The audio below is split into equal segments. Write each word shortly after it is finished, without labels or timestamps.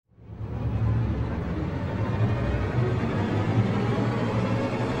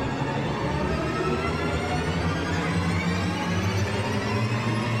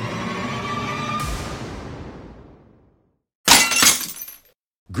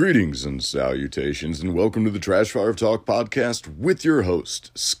Greetings and salutations, and welcome to the Trash Fire Talk podcast with your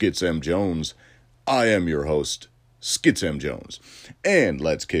host, Skits M. Jones. I am your host, Skits M. Jones. And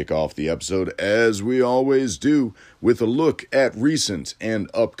let's kick off the episode, as we always do, with a look at recent and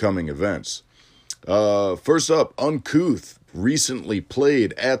upcoming events. First up, Uncouth recently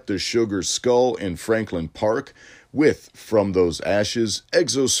played at the Sugar Skull in Franklin Park with From Those Ashes,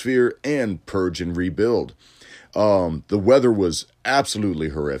 Exosphere, and Purge and Rebuild. The weather was absolutely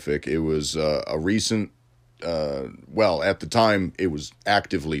horrific. It was a recent, at the time, it was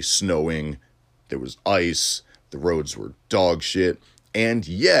actively snowing. There was ice. The roads were dog shit. And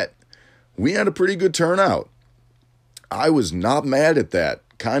yet, we had a pretty good turnout. I was not mad at that.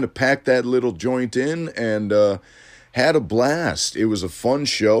 Kind of packed that little joint in and had a blast. It was a fun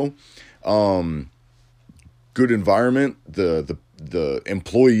show. Good environment. The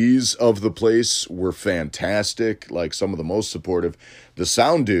employees of the place were fantastic, like some of the most supportive. The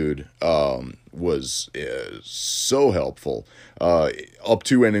sound dude was so helpful, up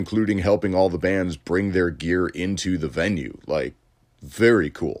to and including helping all the bands bring their gear into the venue. Like, very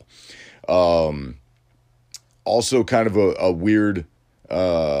cool. Also kind of a weird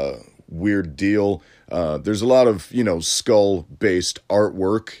deal. There's a lot of, skull-based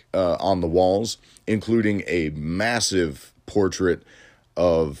artwork on the walls, including a massive portrait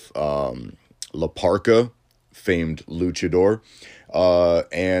of La Parka, famed luchador.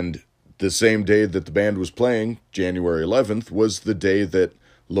 And the same day that the band was playing, January 11th, was the day that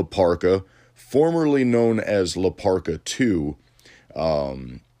La Parka, formerly known as La Parka 2,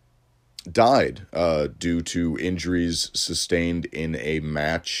 died due to injuries sustained in a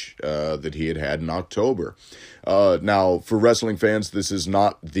match that he had in October. Now, for wrestling fans, this is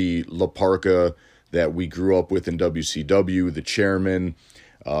not the La Parka that we grew up with in WCW, the chairman,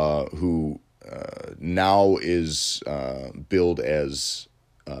 who now is billed as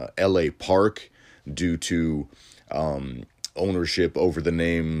L.A. Park due to ownership over the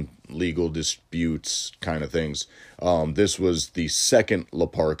name, legal disputes, kind of things. This was the second La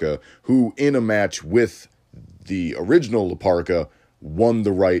Parka, who in a match with the original La Parka won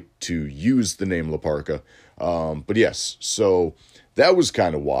the right to use the name La Parka. But yes, so that was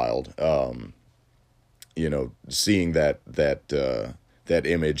kind of wild. Seeing that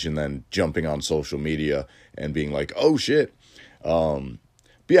image and then jumping on social media and being like, oh shit. But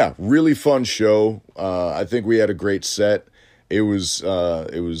yeah, really fun show. I think we had a great set. It was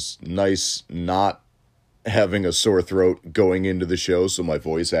nice not having a sore throat going into the show, so my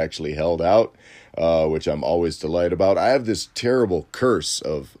voice actually held out, which I'm always delighted about. I have this terrible curse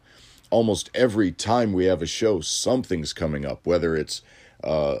of almost every time we have a show, something's coming up, whether it's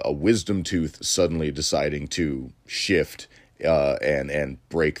a wisdom tooth suddenly deciding to shift and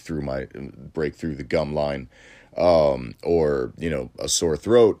break through the gum line, or a sore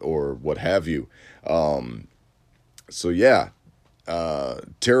throat or what have you. So yeah,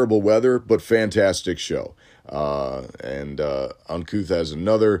 terrible weather, but fantastic show. And Uncouth has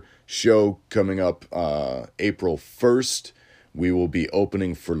another show coming up April 1st. We will be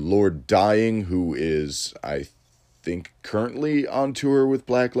opening for Lord Dying, who is, I think, currently on tour with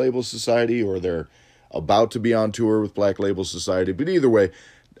Black Label Society, or they're about to be on tour with Black Label Society. But either way,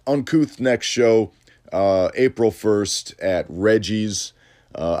 Uncouth next show, April 1st at Reggie's.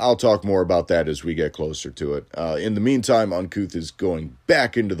 I'll talk more about that as we get closer to it. In the meantime, Uncouth is going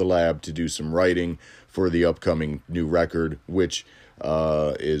back into the lab to do some writing for the upcoming new record, which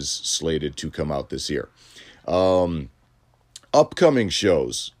is slated to come out this year. Upcoming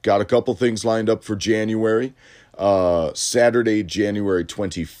shows. Got a couple things lined up for January. Saturday, January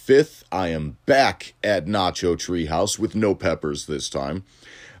 25th, I am back at Nacho Treehouse with no peppers this time.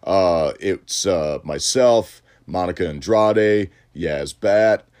 It's myself, Monica Andrade, Yaz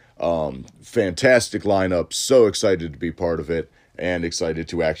Bat. Fantastic lineup. So excited to be part of it, and excited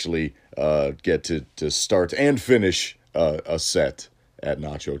to actually get to start and finish a set at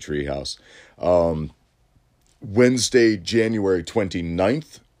Nacho Treehouse. Wednesday, January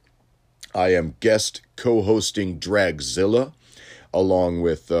 29th, I am guest co-hosting Dragzilla, along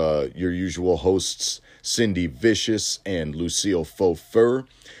with your usual hosts, Cindy Vicious and Lucille Faux-Fur.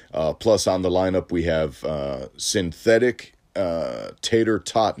 Plus on the lineup, we have Synthetic, Tater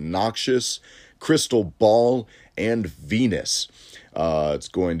Tot Noxious, Crystal Ball, and Venus. It's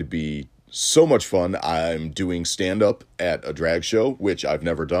going to be so much fun. I'm doing stand-up at a drag show, which I've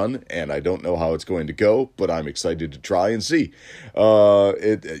never done, and I don't know how it's going to go, but I'm excited to try and see.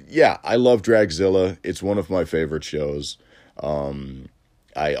 I love Dragzilla. It's one of my favorite shows.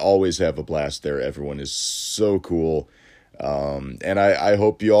 I always have a blast there. Everyone is so cool. And I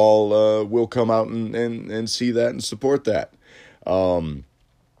hope you all will come out and see that and support that.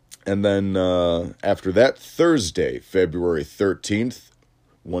 And then after that, Thursday, February 13th,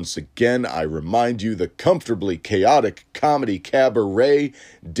 once again, I remind you the Comfortably Chaotic Comedy Cabaret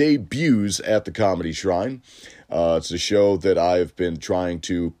debuts at the Comedy Shrine. It's a show that I've been trying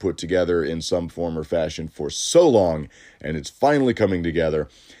to put together in some form or fashion for so long, and it's finally coming together.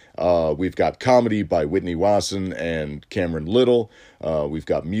 We've got comedy by Whitney Wasson and Cameron Little. We've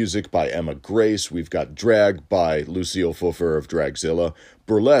got music by Emma Grace. We've got drag by Lucille Pfuffer of Dragzilla.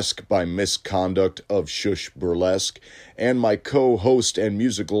 Burlesque by Misconduct of Shush Burlesque. And my co-host and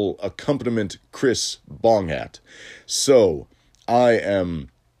musical accompaniment, Chris Bonghat. So, I am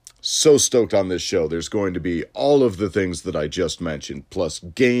so stoked on this show. There's going to be all of the things that I just mentioned, plus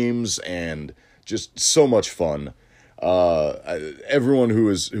games and just so much fun. Everyone who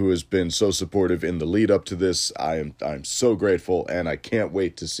has been so supportive in the lead up to this, I'm so grateful, and I can't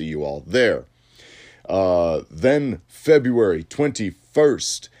wait to see you all there. Then February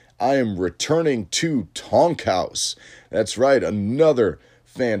 21st, I am returning to Tonk House. That's right, another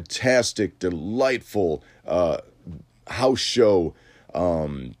fantastic, delightful house show,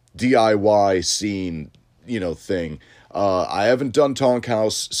 DIY scene, thing. I haven't done Tonk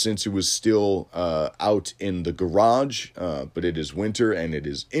House since it was still out in the garage, but it is winter and it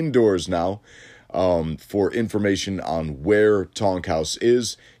is indoors now. For information on where Tonk House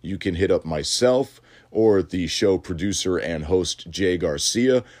is, you can hit up myself or the show producer and host Jay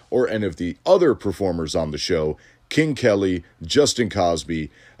Garcia, or any of the other performers on the show, King Kelly, Justin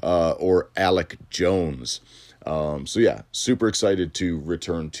Cosby, or Alec Jones. So yeah, super excited to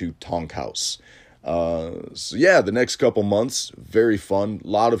return to Tonk House. So yeah, the next couple months, very fun, a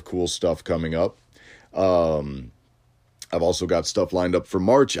lot of cool stuff coming up. I've also got stuff lined up for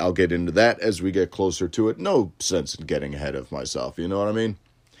March. I'll get into that as we get closer to it. No sense in getting ahead of myself, you know what I mean?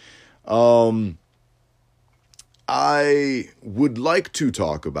 I would like to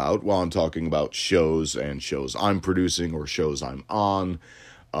talk about, while I'm talking about shows and shows I'm producing or shows I'm on,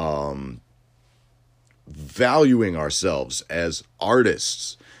 valuing ourselves as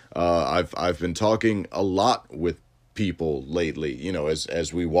artists. I've been talking a lot with people lately,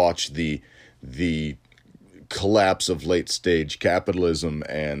 as we watch the collapse of late stage capitalism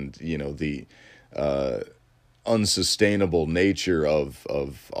and, the unsustainable nature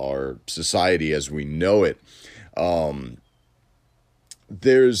of our society as we know it.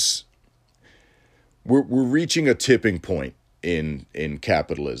 We're reaching a tipping point in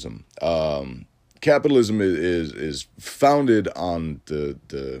capitalism. Capitalism is founded on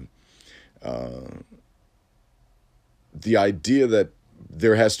the idea that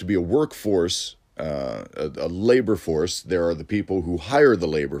there has to be a workforce, a labor force. There are the people who hire the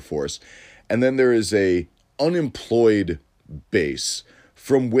labor force, and then there is a unemployed base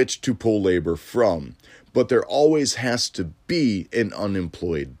from which to pull labor from. But there always has to be an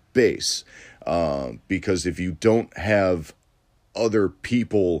unemployed base, because if you don't have other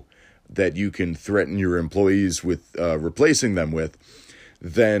people that you can threaten your employees with replacing them with,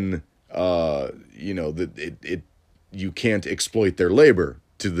 then you can't exploit their labor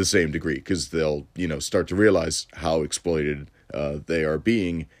to the same degree, because they'll start to realize how exploited they are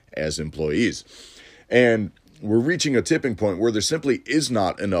being as employees. And we're reaching a tipping point where there simply is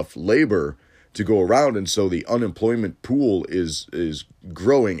not enough labor to go around, and so the unemployment pool is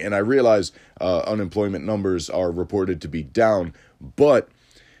growing. And I realize unemployment numbers are reported to be down, but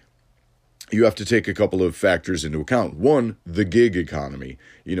you have to take a couple of factors into account. One, the gig economy.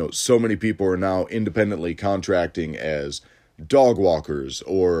 So many people are now independently contracting as dog walkers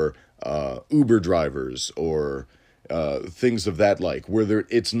or Uber drivers or things of that like, where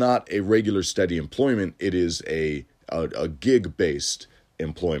it's not a regular steady employment, it is a gig-based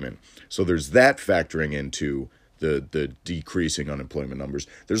employment. So there's that factoring into the decreasing unemployment numbers.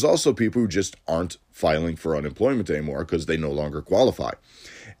 There's also people who just aren't filing for unemployment anymore because they no longer qualify.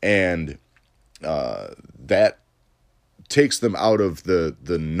 And that takes them out of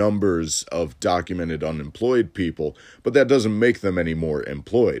the numbers of documented unemployed people, but that doesn't make them any more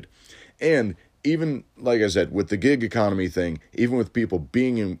employed. And even, like I said, with the gig economy thing, even with people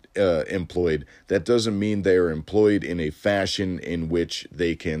being employed, that doesn't mean they are employed in a fashion in which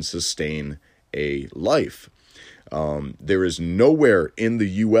they can sustain a life. There is nowhere in the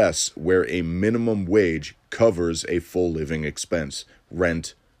U.S. where a minimum wage covers a full living expense,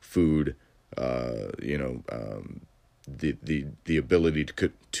 rent, food, the ability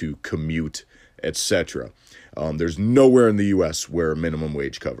to commute, etc. There's nowhere in the U.S. where minimum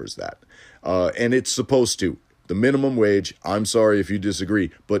wage covers that. And it's supposed to. The minimum wage, I'm sorry if you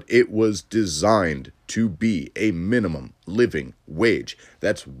disagree, but it was designed to be a minimum living wage.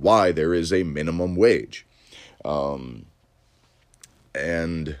 That's why there is a minimum wage. And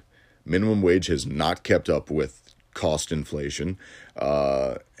Minimum wage has not kept up with cost inflation.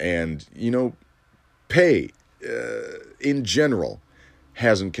 And, pay in general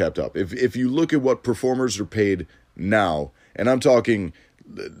hasn't kept up. If you look at what performers are paid now, and I'm talking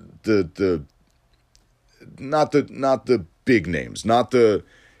the not the big names, not the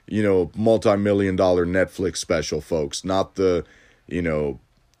multi-million-dollar Netflix special folks, not the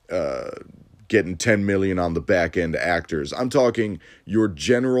getting 10 million on the back end actors. I'm talking your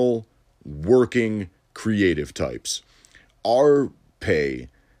general working creative types. Our pay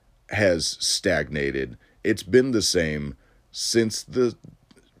has stagnated. It's been the same since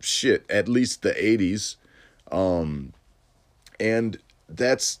at least the 80s. And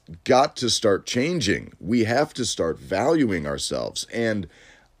that's got to start changing. We have to start valuing ourselves. And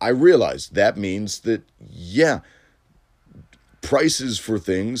I realize that means that, prices for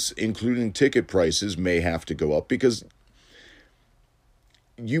things, including ticket prices, may have to go up because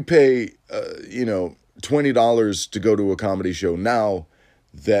you pay, $20 to go to a comedy show now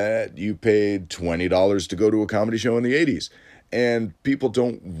that you paid $20 to go to a comedy show in the 80s. And people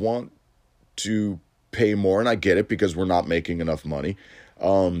don't want to pay more, and I get it because we're not making enough money.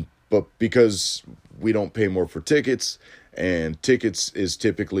 But because we don't pay more for tickets, and tickets is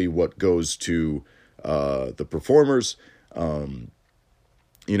typically what goes to the performers.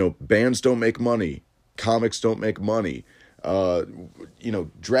 Bands don't make money. Comics don't make money.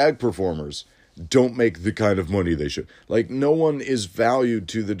 Drag performers don't make the kind of money they should. Like, no one is valued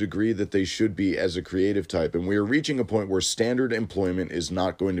to the degree that they should be as a creative type. And we are reaching a point where standard employment is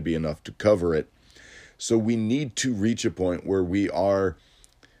not going to be enough to cover it. So we need to reach a point where we are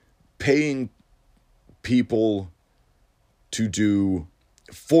paying people to do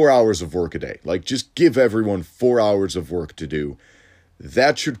 4 hours of work a day. Like, just give everyone 4 hours of work to do.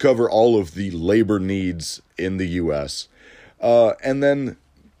 That should cover all of the labor needs in the U.S. And then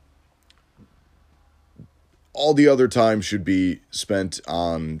all the other time should be spent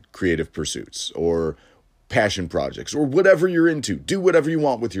on creative pursuits or passion projects or whatever you're into. Do whatever you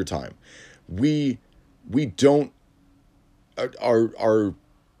want with your time. We don't,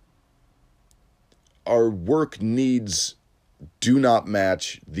 our work needs do not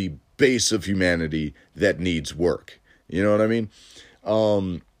match the base of humanity that needs work. You know what I mean?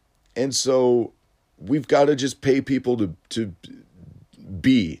 And so we've got to just pay people to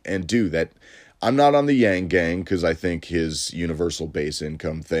be and do that. I'm not on the Yang Gang because I think his universal base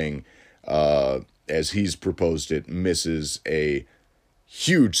income thing, as he's proposed it, misses a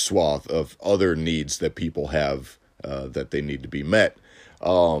huge swath of other needs that people have that they need to be met.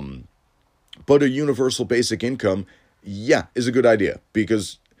 But a universal basic income, is a good idea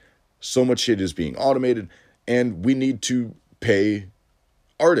because so much shit is being automated, and we need to pay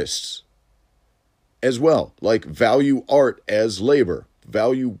artists as well. Like, value art as labor,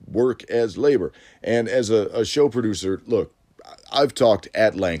 value work as labor. And as a show producer, look, I've talked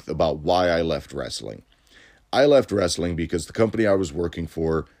at length about why I left wrestling. I left wrestling because the company I was working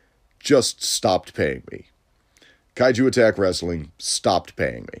for just stopped paying me. Kaiju Attack Wrestling stopped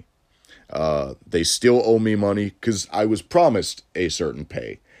paying me. They still owe me money because I was promised a certain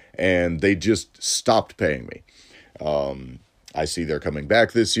pay, and they just stopped paying me. I see they're coming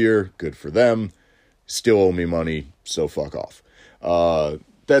back this year. Good for them. Still owe me money, so fuck off.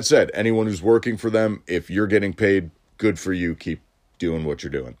 That said, anyone who's working for them, if you're getting paid, good for you. Keep doing what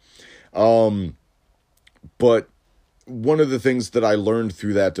you're doing. But one of the things that I learned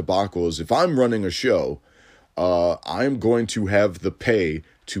through that debacle is if I'm running a show, I'm going to have the pay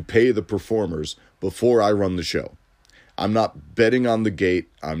to pay the performers before I run the show. I'm not betting on the gate.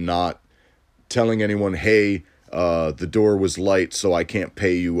 I'm not telling anyone, hey, the door was light, so I can't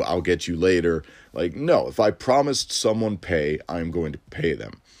pay you. I'll get you later. Like, no, if I promised someone pay, I'm going to pay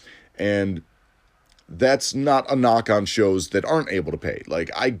them. And that's not a knock on shows that aren't able to pay. Like,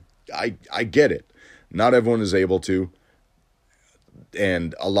 I get it. Not everyone is able to.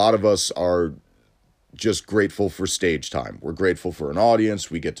 And a lot of us are just grateful for stage time. We're grateful for an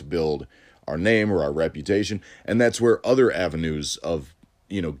audience. We get to build our name or our reputation. And that's where other avenues of,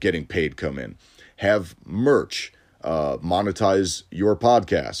 getting paid come in. Have merch, monetize your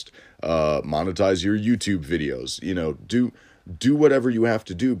podcast, monetize your YouTube videos, do whatever you have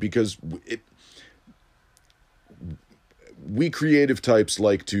to do because we creative types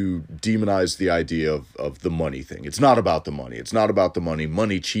like to demonize the idea of the money thing. It's not about the money. It's not about the money.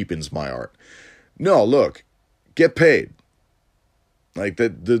 Money cheapens my art. No, look, get paid. Like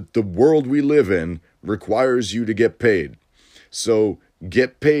the world we live in requires you to get paid. So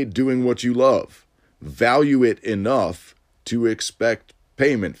get paid doing what you love. Value it enough to expect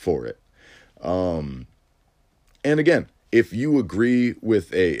payment for it. And again, if you agree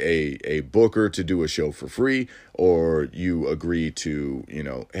with a booker to do a show for free, or you agree to,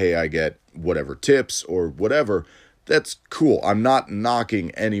 hey, I get whatever tips or whatever, that's cool. I'm not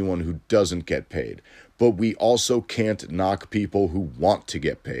knocking anyone who doesn't get paid, but we also can't knock people who want to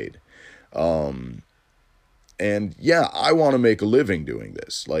get paid. And yeah, I want to make a living doing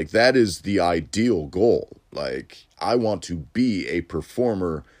this. Like, that is the ideal goal. Like, I want to be a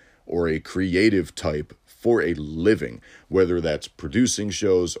performer or a creative type for a living, whether that's producing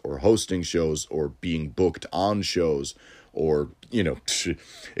shows or hosting shows or being booked on shows, or,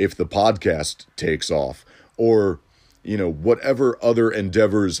 if the podcast takes off, or, whatever other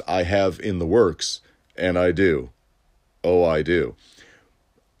endeavors I have in the works. And I do. Oh, I do.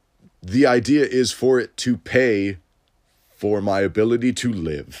 The idea is for it to pay for my ability to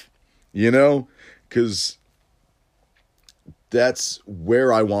live, because that's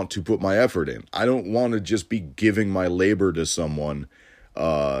where I want to put my effort in. I don't want to just be giving my labor to someone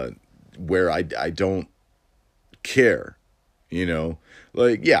where I don't care,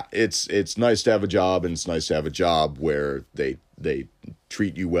 Like, yeah, it's nice to have a job, and it's nice to have a job where they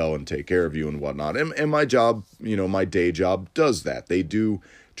treat you well and take care of you and whatnot. And my job, my day job does that. They do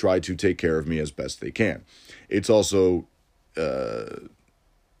try to take care of me as best they can. It's also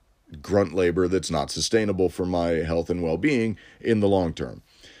grunt labor that's not sustainable for my health and well-being in the long term.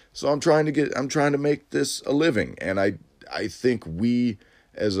 So I'm trying to make this a living, and I think we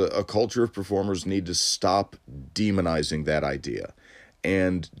as a culture of performers need to stop demonizing that idea,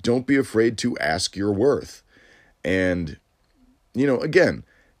 and don't be afraid to ask your worth. And again,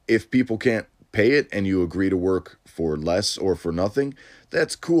 if people can't pay it and you agree to work for less or for nothing,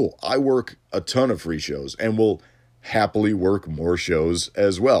 that's cool. I work a ton of free shows and will happily work more shows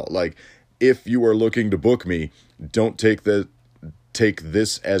as well. Like, if you are looking to book me, don't take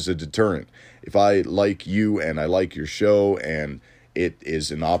this as a deterrent. If I like you and I like your show and it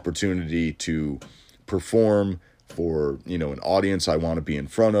is an opportunity to perform for, an audience I want to be in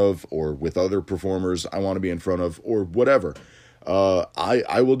front of, or with other performers I want to be in front of, or whatever,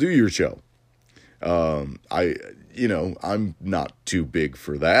 I will do your show. I'm not too big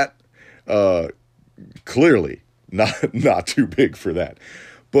for that. Clearly not too big for that.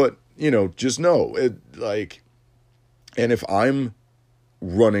 But, just know it, like, and if I'm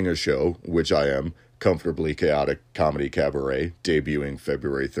running a show, which I am, Comfortably Chaotic Comedy Cabaret, debuting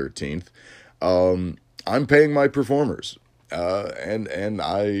February 13th, I'm paying my performers. And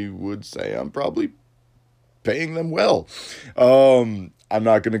I would say I'm probably paying them well. I'm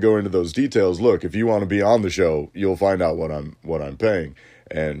not going to go into those details. Look, if you want to be on the show, you'll find out what I'm paying,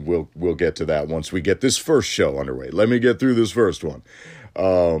 and we'll get to that once we get this first show underway. Let me get through this first one.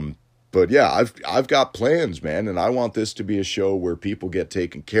 But yeah, I've got plans, man, and I want this to be a show where people get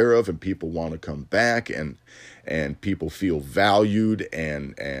taken care of and people want to come back and people feel valued,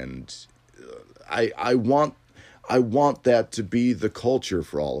 and I want that to be the culture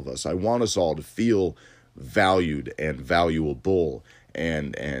for all of us. I want us all to feel valued and valuable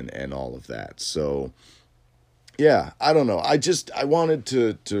and all of that. So yeah, I don't know. I wanted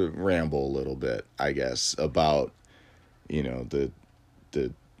to ramble a little bit, I guess, about, the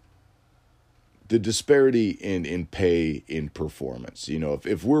disparity in pay in performance.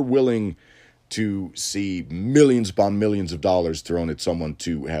 If we're willing to see millions upon millions of dollars thrown at someone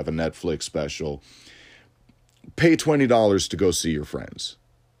to have a Netflix special, pay $20 to go see your friends.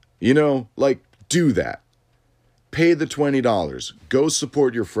 Like, do that. Pay the $20. Go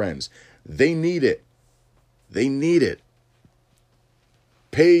support your friends. They need it. They need it.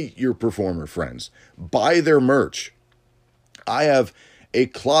 Pay your performer friends. Buy their merch. I have a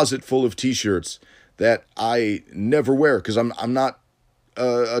closet full of t-shirts that I never wear because I'm not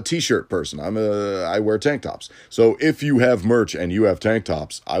a t-shirt person. I wear tank tops. So if you have merch and you have tank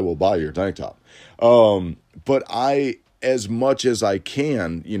tops, I will buy your tank top. But as much as I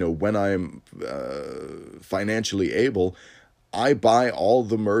can, when I'm financially able, I buy all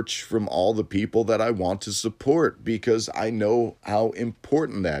the merch from all the people that I want to support because I know how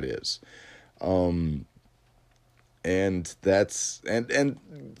important that is. And that's, and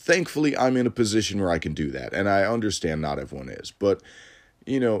thankfully I'm in a position where I can do that. And I understand not everyone is, but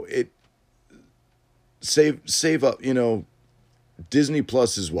save up, Disney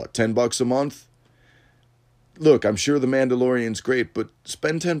Plus is what, $10 a month? Look, I'm sure The Mandalorian's great, but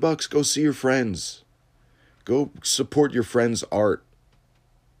spend $10, go see your friends. Go support your friends' art.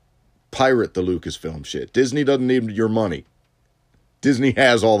 Pirate the Lucasfilm shit. Disney doesn't need your money. Disney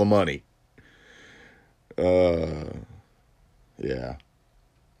has all the money. Yeah.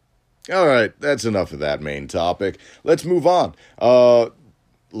 All right, that's enough of that main topic. Let's move on.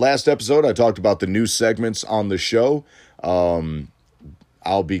 last episode, I talked about the new segments on the show.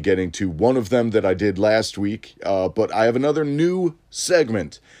 I'll be getting to one of them that I did last week, but I have another new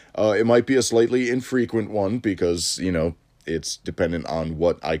segment. It might be a slightly infrequent one because, it's dependent on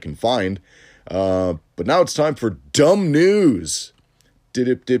what I can find. But now it's time for dumb news.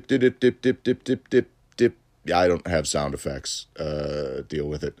 Dip, dip, dip, dip, dip, dip, dip, dip, dip, dip. Yeah, I don't have sound effects. Deal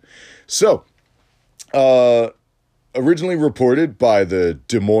with it. So, originally reported by the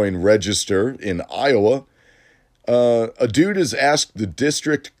Des Moines Register in Iowa, a dude has asked the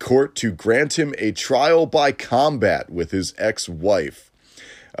district court to grant him a trial by combat with his ex-wife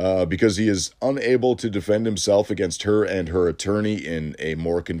because he is unable to defend himself against her and her attorney in a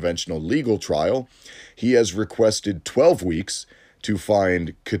more conventional legal trial. He has requested 12 weeks to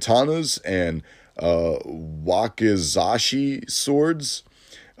find katanas and wakizashi swords.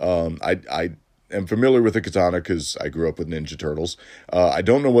 I am familiar with the katana because I grew up with Ninja Turtles. I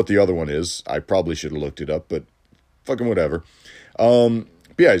don't know what the other one is. I probably should have looked it up, but fucking whatever. But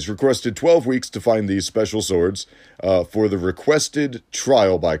yeah, he's requested 12 weeks to find these special swords for the requested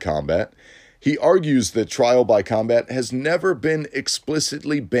trial by combat. He argues that trial by combat has never been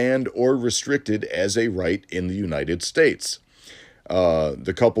explicitly banned or restricted as a right in the United States.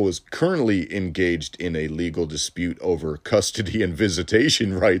 The couple is currently engaged in a legal dispute over custody and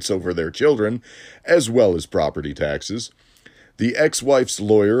visitation rights over their children, as well as property taxes. The ex-wife's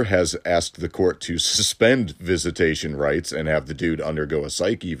lawyer has asked the court to suspend visitation rights and have the dude undergo a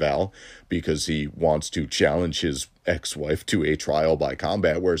psych eval because he wants to challenge his ex-wife to a trial by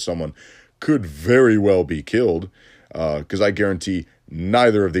combat where someone could very well be killed, because I guarantee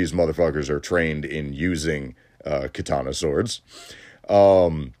neither of these motherfuckers are trained in using katana swords.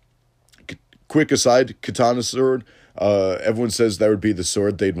 Quick aside, katana sword, everyone says that would be the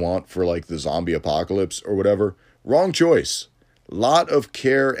sword they'd want for like the zombie apocalypse or whatever. Wrong choice. Lot of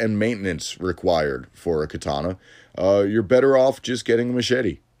care and maintenance required for a katana. You're better off just getting a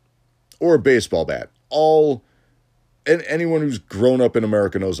machete or a baseball bat. Anyone who's grown up in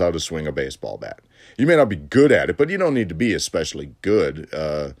America knows how to swing a baseball bat. You may not be good at it, but you don't need to be especially good.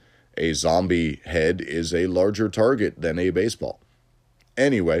 A zombie head is a larger target than a baseball.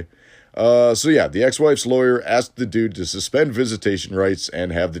 Anyway, so yeah, the ex-wife's lawyer asked the dude to suspend visitation rights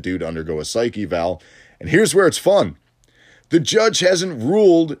and have the dude undergo a psych eval. And here's where it's fun. The judge hasn't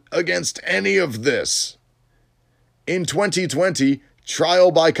ruled against any of this. In 2020,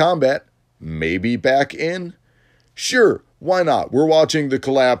 trial by combat may be back in. Sure, why not? We're watching the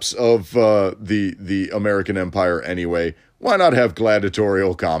collapse of the American Empire anyway. Why not have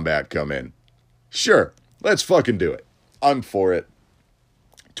gladiatorial combat come in? Sure, let's fucking do it. I'm for it.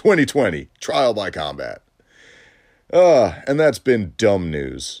 2020, trial by combat. And that's been dumb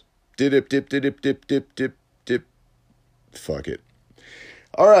news. Dip, dip, dip, dip, dip, dip, dip. Fuck it.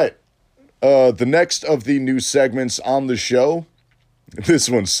 All right. The next of the new segments on the show. This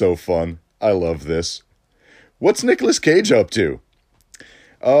one's so fun. I love this. What's Nicolas Cage up to?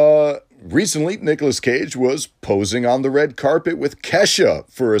 Recently, Nicolas Cage was posing on the red carpet with Kesha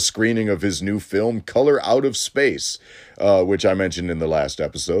for a screening of his new film, Color Out of Space, which I mentioned in the last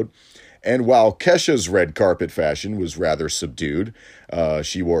episode. And while Kesha's red carpet fashion was rather subdued,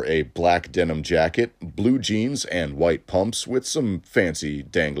 she wore a black denim jacket, blue jeans, and white pumps with some fancy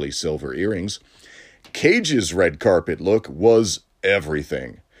dangly silver earrings, Cage's red carpet look was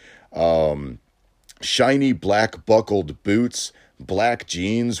everything. Shiny black buckled boots, black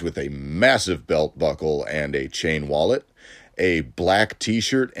jeans with a massive belt buckle and a chain wallet, a black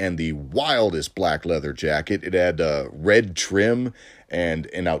t-shirt, and the wildest black leather jacket. It had red trim and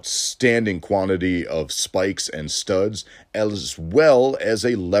an outstanding quantity of spikes and studs, as well as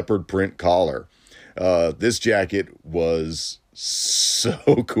a leopard print collar. This jacket was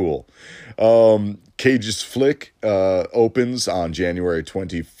so cool. Cage's flick opens on January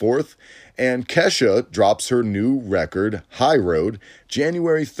 24th, and Kesha drops her new record, High Road,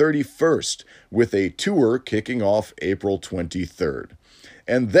 January 31st, with a tour kicking off April 23rd.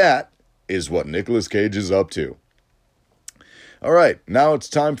 And that is what Nicolas Cage is up to. All right, now it's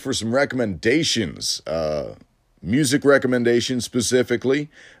time for some recommendations. Music recommendations specifically.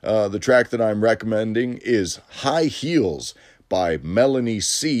 The track that I'm recommending is High Heels by Melanie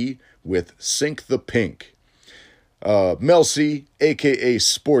C. with Sink the Pink. Mel C, a.k.a.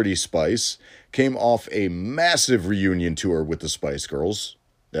 Sporty Spice, came off a massive reunion tour with the Spice Girls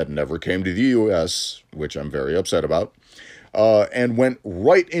that never came to the U.S., which I'm very upset about, and went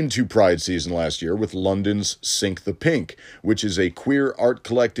right into Pride season last year with London's Sink the Pink, which is a queer art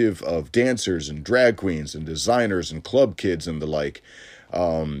collective of dancers and drag queens and designers and club kids and the like.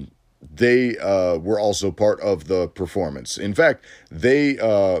 they were also part of the performance. In fact, they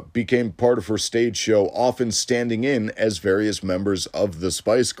became part of her stage show, often standing in as various members of the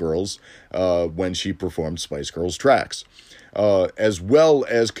Spice Girls when she performed Spice Girls tracks, as well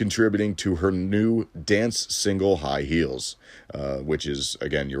as contributing to her new dance single, High Heels, which is,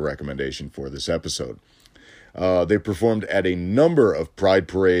 again, your recommendation for this episode. They performed at a number of pride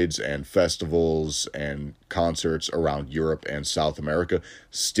parades and festivals and concerts around Europe and South America.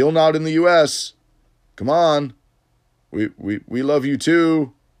 Still not in the U.S. Come on. We love you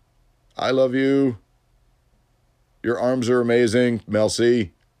too. I love you. Your arms are amazing, Mel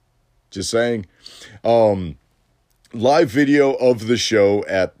C. Just saying. Live video of the show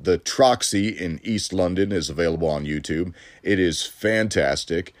at the Troxy in East London is available on YouTube. It is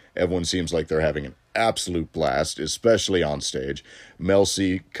fantastic. Everyone seems like they're having an absolute blast, especially on stage. Mel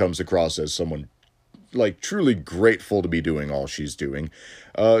C comes across as someone like truly grateful to be doing all she's doing.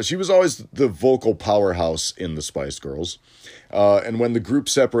 She was always the vocal powerhouse in the Spice Girls. And when the group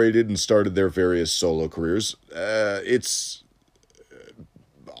separated and started their various solo careers, it's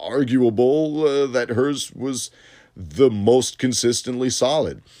arguable that hers was the most consistently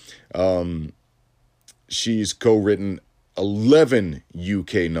solid. She's co-written 11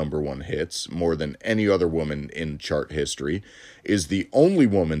 UK number one hits, more than any other woman in chart history, is the only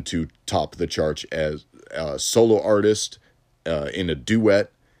woman to top the charts as a solo artist, in a duet,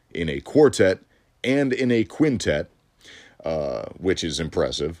 in a quartet, and in a quintet, which is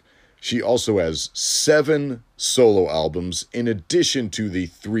impressive. She also has 7 solo albums, in addition to the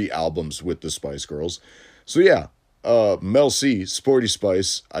 3 albums with the Spice Girls. So yeah, Mel C, Sporty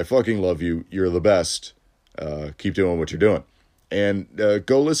Spice, I fucking love you. You're the best. Keep doing what you're doing. And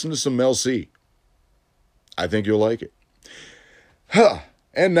go listen to some Mel C. I think you'll like it.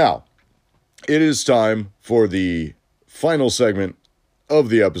 And now, it is time for the final segment of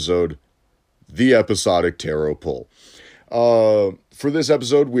the episode, the episodic tarot pull. For this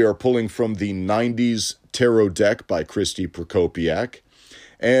episode, we are pulling from the 90s tarot deck by Christy Prokopiak.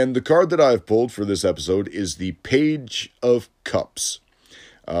 And the card that I've pulled for this episode is the Page of Cups.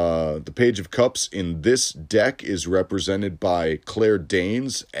 The Page of Cups in this deck is represented by Claire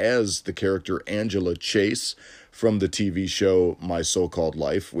Danes as the character Angela Chase from the TV show My So-Called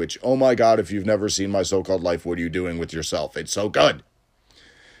Life, which, oh my god, if you've never seen My So-Called Life, what are you doing with yourself? It's so good.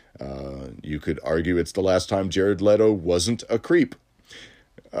 You could argue it's the last time Jared Leto wasn't a creep.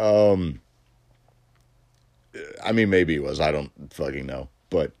 I mean, maybe he was. I don't fucking know.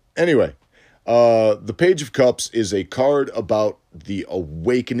 But anyway, the Page of Cups is a card about the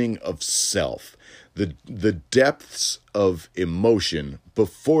awakening of self, the depths of emotion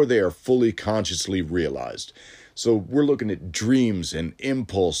before they are fully consciously realized. So we're looking at dreams and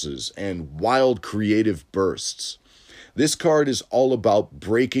impulses and wild creative bursts. This card is all about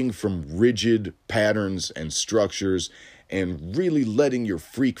breaking from rigid patterns and structures and really letting your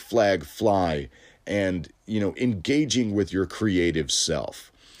freak flag fly and, engaging with your creative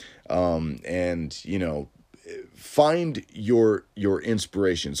self. Find your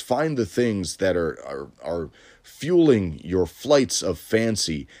inspirations. Find the things that are fueling your flights of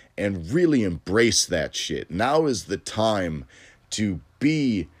fancy and really embrace that shit. Now is the time to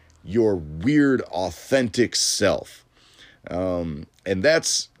be your weird, authentic self. And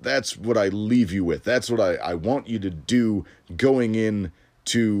that's what I leave you with. That's what I want you to do going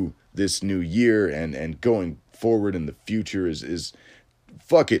into this new year and going forward in the future is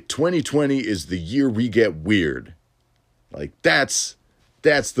fuck it. 2020 is the year we get weird. Like that's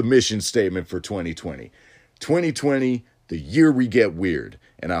the mission statement for 2020. 2020, the year we get weird.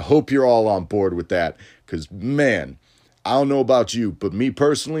 And I hope you're all on board with that. Because, man, I don't know about you, but me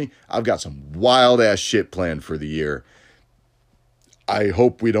personally, I've got some wild-ass shit planned for the year. I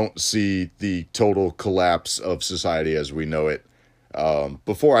hope we don't see the total collapse of society as we know it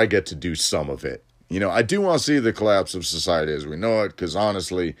before I get to do some of it. I do want to see the collapse of society as we know it, because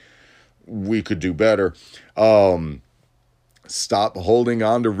honestly, we could do better. Stop holding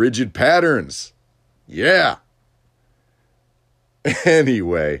on to rigid patterns. Yeah.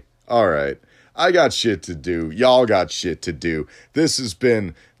 Anyway, all right. I got shit to do. Y'all got shit to do. This has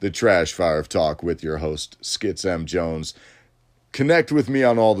been the Trash Fire of Talk with your host, Skits M. Jones. Connect with me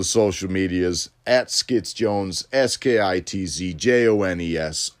on all the social medias at Skits Jones,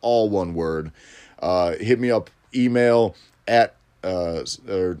 SKITZJONES, all one word. Hit me up, email at it's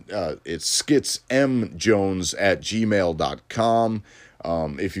skitsmjones@gmail.com.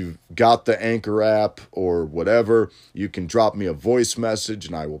 If you've got the Anchor app or whatever, you can drop me a voice message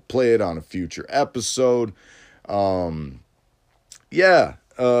and I will play it on a future episode.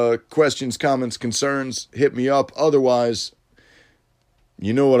 Questions, comments, concerns, hit me up. Otherwise,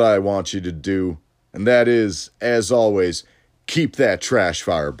 you know what I want you to do, and that is, as always, keep that trash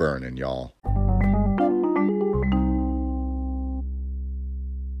fire burning, y'all.